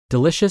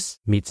Delicious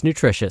meets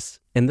nutritious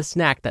in the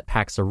snack that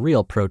packs a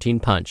real protein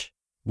punch.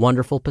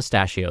 Wonderful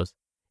Pistachios.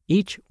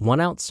 Each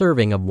 1-ounce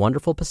serving of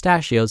Wonderful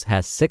Pistachios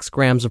has 6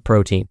 grams of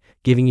protein,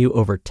 giving you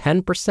over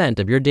 10%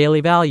 of your daily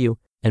value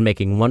and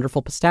making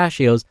Wonderful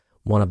Pistachios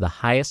one of the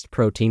highest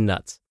protein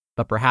nuts.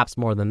 But perhaps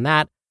more than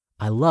that,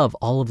 I love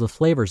all of the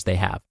flavors they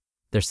have.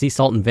 Their sea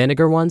salt and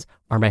vinegar ones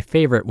are my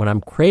favorite when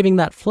I'm craving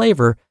that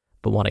flavor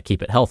but want to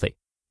keep it healthy.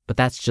 But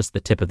that's just the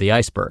tip of the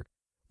iceberg.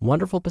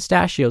 Wonderful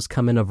Pistachios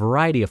come in a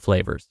variety of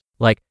flavors,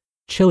 like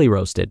chili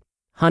roasted,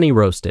 honey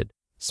roasted,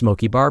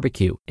 smoky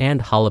barbecue,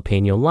 and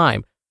jalapeno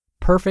lime,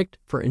 perfect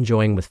for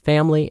enjoying with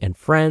family and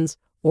friends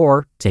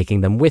or taking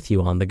them with you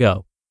on the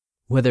go.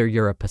 Whether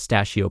you're a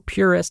pistachio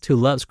purist who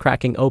loves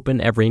cracking open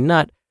every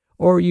nut,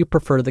 or you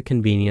prefer the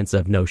convenience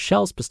of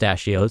no-shells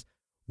pistachios,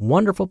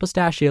 Wonderful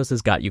Pistachios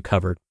has got you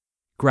covered.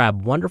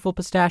 Grab Wonderful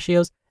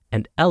Pistachios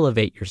and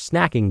elevate your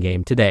snacking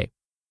game today.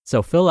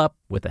 So fill up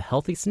with a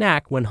healthy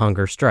snack when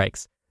hunger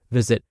strikes.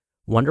 Visit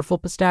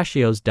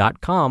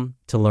wonderfulpistachios.com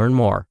to learn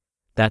more.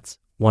 That's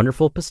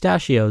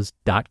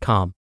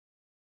wonderfulpistachios.com.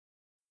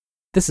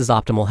 This is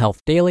Optimal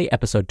Health Daily,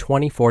 episode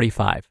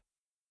 2045.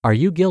 Are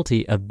you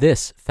guilty of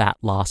this fat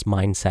loss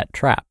mindset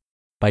trap?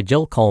 By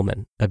Jill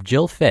Coleman of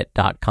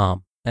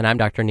jillfit.com. And I'm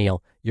Dr.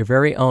 Neil, your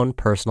very own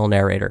personal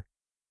narrator.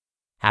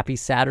 Happy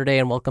Saturday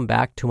and welcome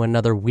back to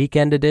another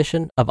weekend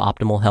edition of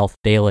Optimal Health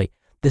Daily.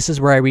 This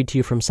is where I read to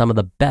you from some of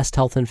the best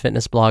health and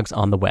fitness blogs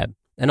on the web,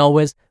 and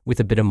always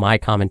with a bit of my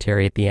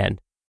commentary at the end.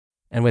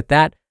 And with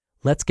that,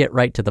 let's get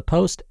right to the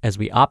post as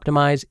we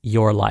optimize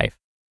your life.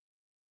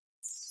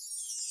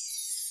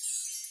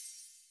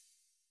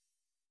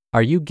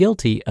 Are you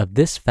guilty of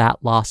this fat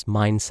loss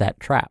mindset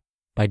trap?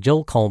 By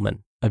Jill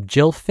Coleman of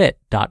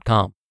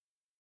jillfit.com.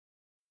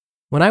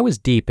 When I was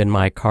deep in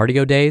my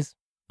cardio days,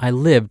 I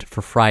lived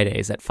for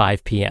Fridays at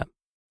 5 p.m.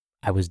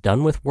 I was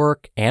done with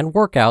work and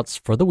workouts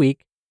for the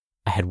week.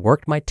 I had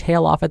worked my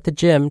tail off at the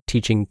gym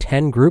teaching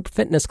 10 group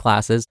fitness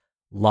classes,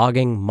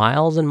 logging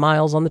miles and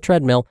miles on the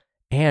treadmill,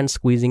 and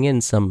squeezing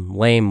in some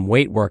lame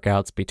weight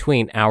workouts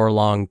between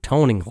hour-long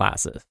toning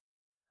classes.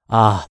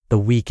 Ah, the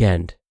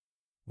weekend.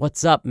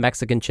 What's up,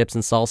 Mexican chips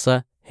and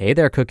salsa? Hey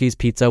there, cookies,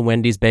 pizza,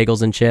 Wendy's,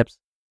 bagels, and chips.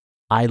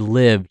 I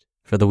lived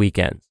for the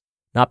weekends.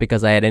 Not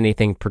because I had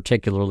anything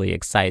particularly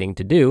exciting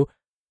to do,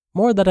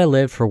 more that I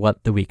lived for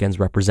what the weekends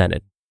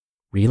represented.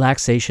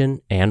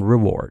 Relaxation and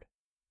reward.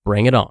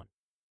 Bring it on.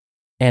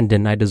 And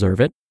didn't I deserve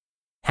it?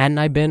 Hadn't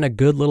I been a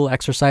good little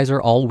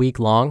exerciser all week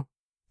long?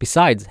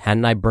 Besides,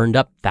 hadn't I burned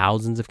up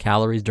thousands of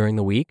calories during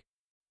the week?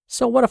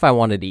 So what if I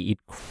wanted to eat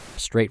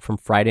straight from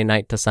Friday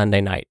night to Sunday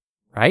night,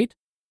 right?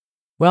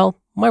 Well,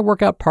 my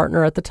workout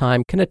partner at the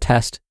time can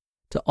attest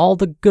to all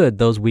the good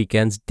those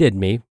weekends did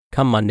me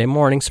come Monday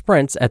morning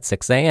sprints at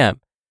 6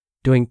 a.m.,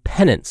 doing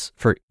penance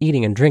for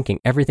eating and drinking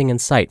everything in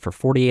sight for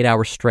 48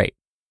 hours straight.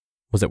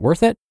 Was it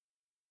worth it?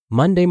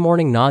 Monday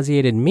morning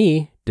nauseated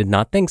me did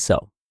not think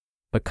so.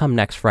 But come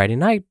next Friday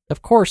night,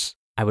 of course,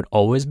 I would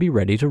always be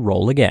ready to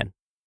roll again.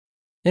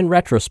 In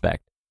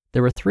retrospect,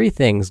 there were 3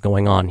 things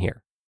going on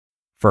here.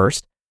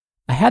 First,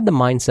 I had the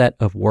mindset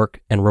of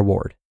work and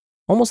reward,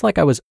 almost like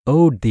I was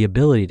owed the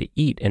ability to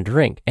eat and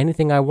drink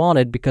anything I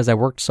wanted because I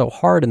worked so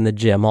hard in the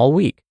gym all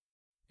week.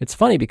 It's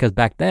funny because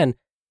back then,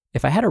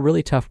 if I had a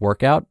really tough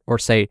workout or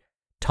say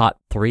taught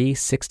 3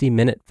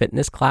 60-minute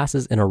fitness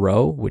classes in a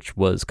row, which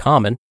was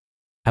common,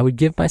 I would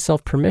give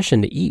myself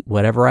permission to eat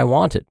whatever I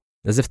wanted,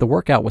 as if the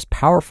workout was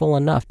powerful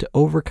enough to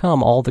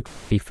overcome all the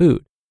crappy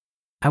food.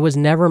 I was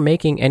never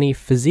making any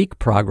physique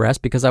progress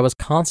because I was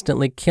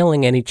constantly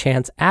killing any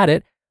chance at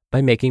it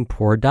by making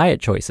poor diet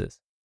choices.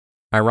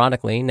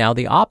 Ironically, now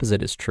the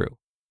opposite is true.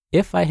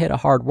 If I hit a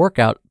hard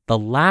workout, the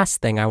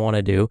last thing I want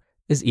to do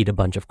is eat a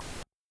bunch of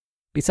crap.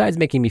 Besides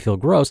making me feel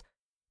gross,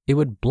 it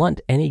would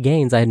blunt any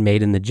gains I had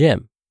made in the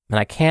gym, and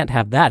I can't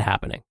have that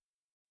happening.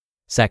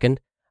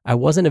 Second, I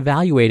wasn't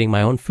evaluating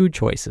my own food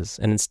choices,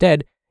 and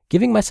instead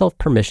giving myself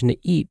permission to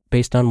eat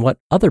based on what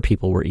other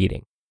people were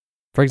eating.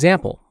 For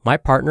example, my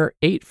partner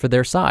ate for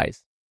their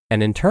size,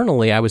 and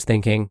internally I was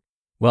thinking,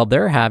 well,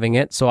 they're having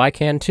it, so I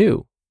can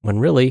too, when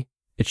really,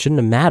 it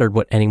shouldn't have mattered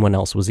what anyone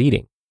else was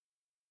eating.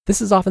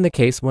 This is often the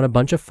case when a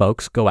bunch of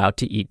folks go out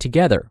to eat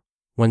together.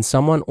 When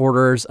someone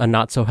orders a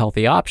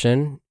not-so-healthy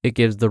option, it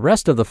gives the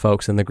rest of the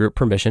folks in the group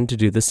permission to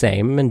do the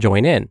same and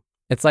join in.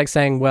 It's like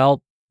saying,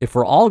 well, if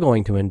we're all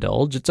going to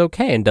indulge, it's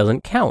okay and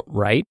doesn't count,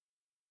 right?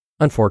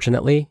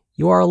 Unfortunately,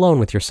 you are alone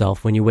with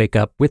yourself when you wake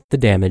up with the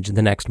damage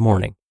the next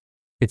morning.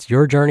 It's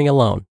your journey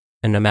alone,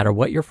 and no matter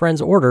what your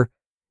friends order,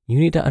 you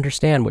need to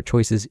understand what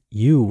choices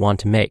you want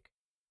to make.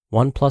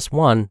 1 +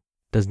 1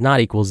 does not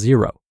equal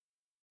 0.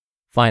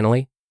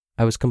 Finally,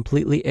 I was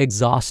completely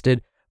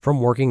exhausted from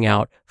working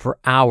out for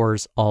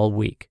hours all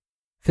week.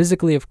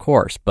 Physically, of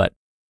course, but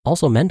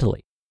also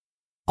mentally.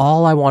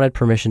 All I wanted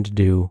permission to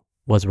do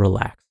was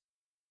relax.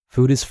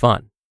 Food is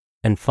fun,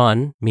 and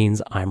fun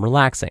means I'm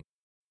relaxing.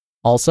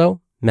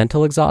 Also,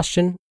 mental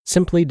exhaustion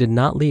simply did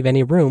not leave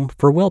any room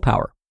for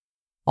willpower.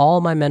 All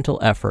my mental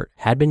effort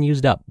had been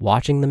used up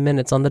watching the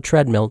minutes on the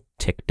treadmill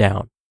tick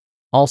down.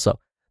 Also,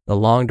 the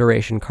long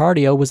duration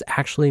cardio was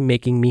actually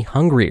making me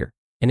hungrier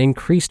and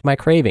increased my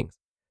cravings.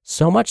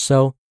 So much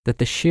so that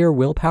the sheer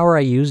willpower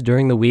I used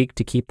during the week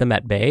to keep them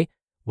at bay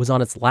was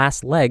on its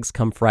last legs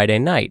come Friday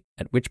night,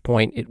 at which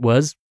point it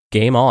was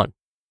game on.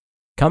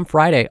 Come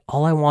Friday,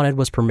 all I wanted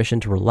was permission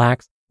to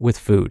relax with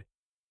food.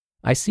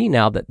 I see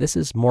now that this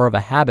is more of a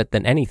habit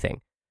than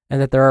anything,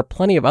 and that there are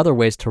plenty of other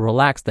ways to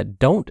relax that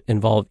don't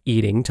involve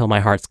eating till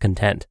my heart's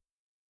content.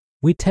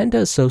 We tend to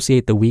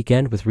associate the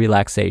weekend with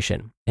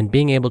relaxation and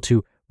being able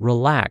to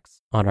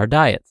relax on our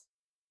diets,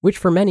 which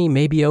for many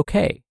may be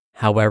okay.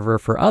 However,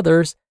 for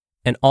others,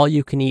 an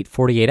all-you-can-eat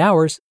 48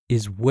 hours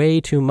is way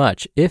too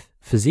much if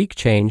physique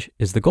change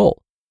is the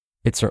goal.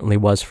 It certainly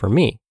was for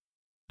me.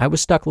 I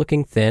was stuck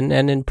looking thin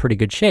and in pretty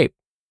good shape,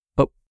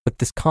 but with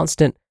this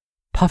constant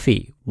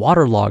puffy,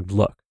 waterlogged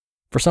look.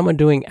 For someone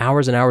doing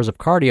hours and hours of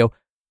cardio,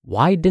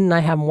 why didn't I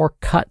have more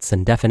cuts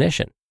and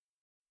definition?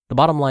 The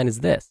bottom line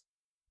is this.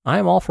 I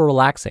am all for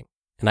relaxing,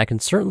 and I can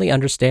certainly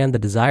understand the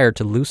desire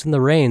to loosen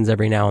the reins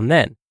every now and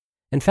then.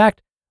 In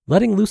fact,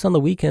 letting loose on the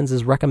weekends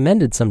is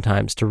recommended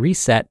sometimes to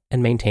reset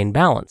and maintain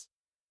balance.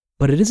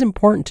 But it is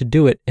important to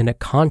do it in a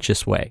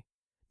conscious way,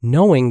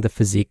 knowing the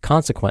physique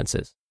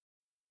consequences.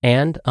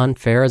 And,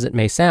 unfair as it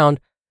may sound,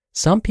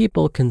 some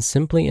people can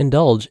simply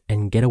indulge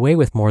and get away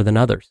with more than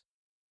others.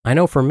 I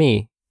know for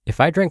me, if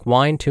I drink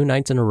wine 2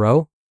 nights in a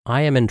row,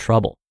 I am in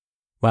trouble,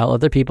 while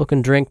other people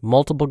can drink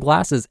multiple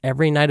glasses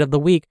every night of the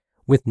week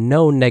with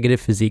no negative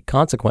physique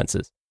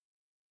consequences.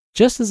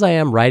 Just as I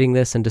am writing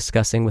this and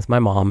discussing with my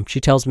mom,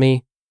 she tells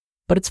me,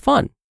 "But it's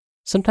fun.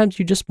 Sometimes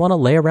you just want to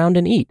lay around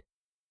and eat."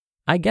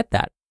 I get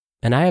that,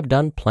 and I have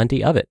done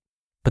plenty of it,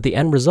 but the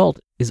end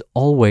result is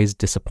always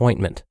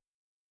disappointment.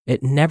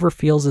 It never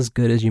feels as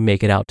good as you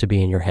make it out to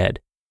be in your head,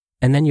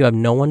 and then you have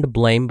no one to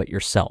blame but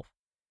yourself,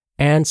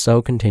 and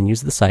so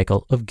continues the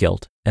cycle of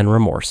guilt and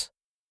remorse.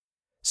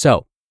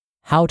 So,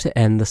 how to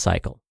end the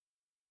cycle?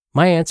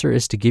 My answer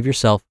is to give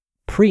yourself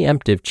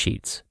preemptive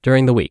cheats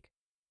during the week.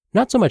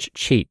 Not so much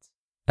cheats,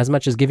 as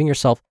much as giving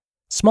yourself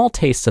small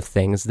tastes of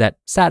things that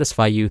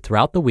satisfy you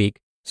throughout the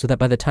week so that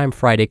by the time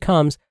Friday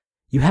comes,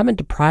 you haven't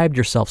deprived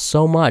yourself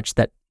so much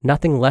that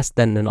nothing less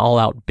than an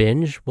all-out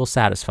binge will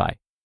satisfy.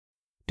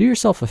 Do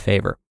yourself a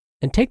favor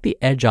and take the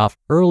edge off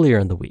earlier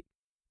in the week.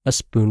 A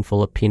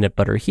spoonful of peanut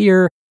butter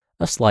here,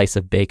 a slice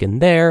of bacon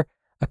there,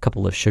 a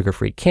couple of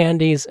sugar-free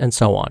candies, and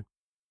so on.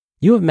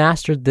 You have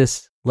mastered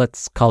this,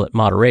 let's call it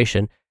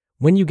moderation,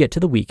 when you get to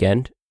the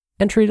weekend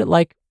and treat it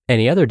like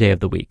any other day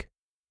of the week.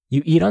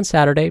 You eat on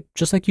Saturday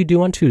just like you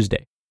do on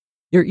Tuesday.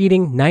 You're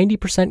eating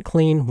 90%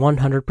 clean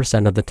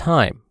 100% of the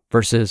time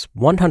versus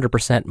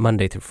 100%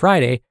 Monday through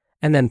Friday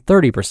and then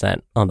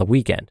 30% on the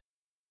weekend.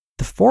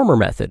 The former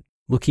method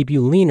will keep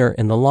you leaner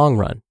in the long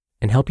run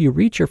and help you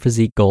reach your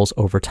physique goals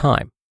over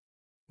time.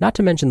 Not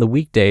to mention the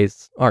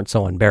weekdays aren't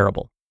so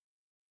unbearable.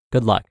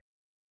 Good luck.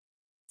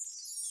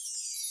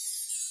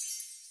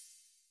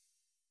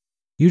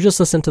 You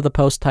just listened to the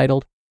post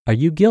titled, "Are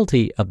You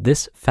Guilty of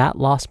This Fat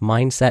Loss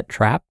Mindset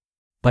Trap?"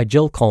 by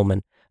Jill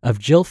Coleman of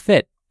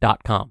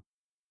JillFit.com.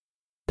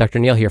 Dr.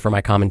 Neil here for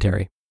my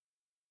commentary.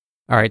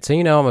 All right, so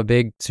I'm a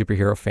big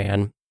superhero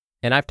fan,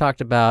 and I've talked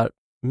about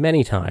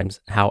many times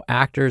how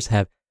actors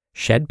have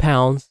shed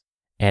pounds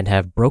and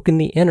have broken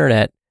the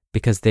internet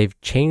because they've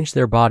changed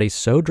their bodies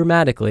so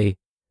dramatically.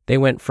 They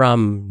went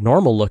from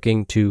normal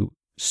looking to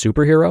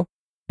superhero,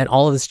 and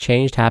all of this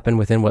change happened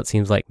within what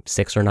seems like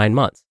 6 or 9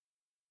 months.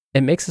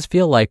 It makes us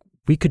feel like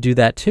we could do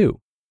that too.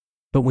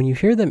 But when you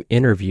hear them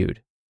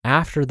interviewed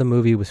after the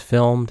movie was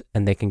filmed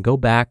and they can go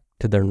back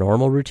to their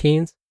normal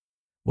routines,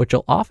 what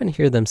you'll often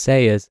hear them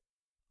say is,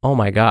 "Oh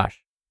my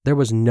gosh, there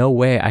was no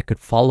way I could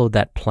follow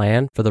that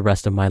plan for the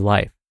rest of my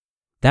life.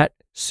 That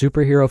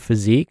superhero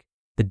physique,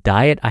 the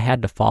diet I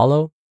had to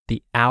follow,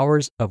 the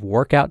hours of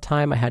workout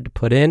time I had to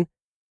put in,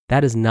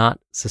 that is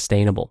not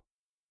sustainable."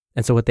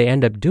 And so what they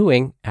end up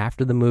doing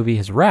after the movie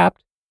has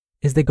wrapped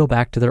is they go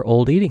back to their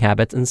old eating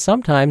habits, and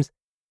sometimes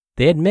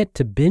they admit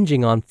to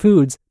binging on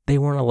foods they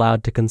weren't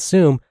allowed to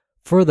consume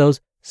for those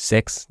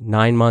 6,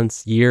 9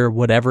 months, year,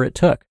 whatever it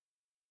took.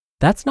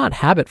 That's not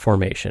habit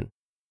formation.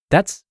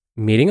 That's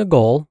meeting a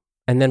goal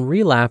and then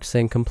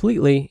relapsing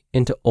completely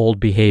into old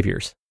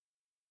behaviors.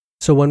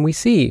 So when we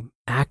see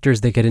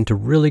actors that get into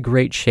really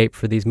great shape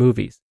for these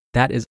movies,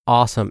 that is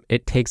awesome.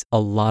 It takes a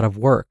lot of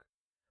work.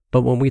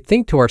 But when we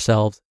think to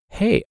ourselves,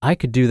 hey, I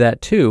could do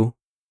that too.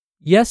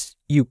 Yes,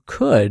 you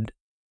could,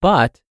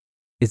 but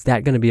is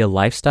that going to be a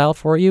lifestyle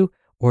for you?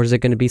 Or is it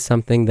going to be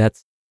something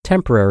that's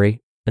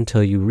temporary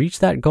until you reach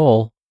that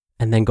goal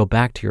and then go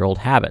back to your old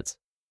habits?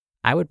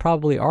 I would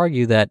probably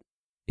argue that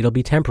it'll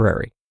be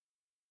temporary.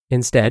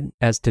 Instead,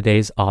 as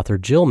today's author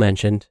Jill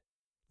mentioned,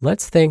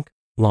 let's think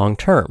long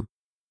term.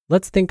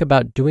 Let's think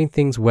about doing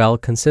things well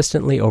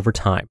consistently over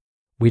time.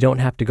 We don't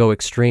have to go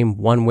extreme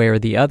one way or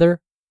the other,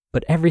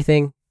 but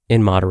everything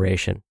in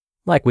moderation,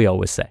 like we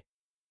always say.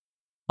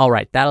 All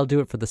right, that'll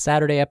do it for the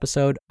Saturday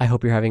episode. I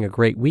hope you're having a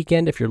great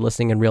weekend if you're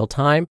listening in real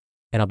time,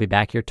 and I'll be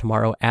back here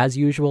tomorrow as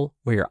usual,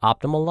 where your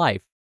optimal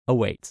life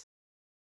awaits.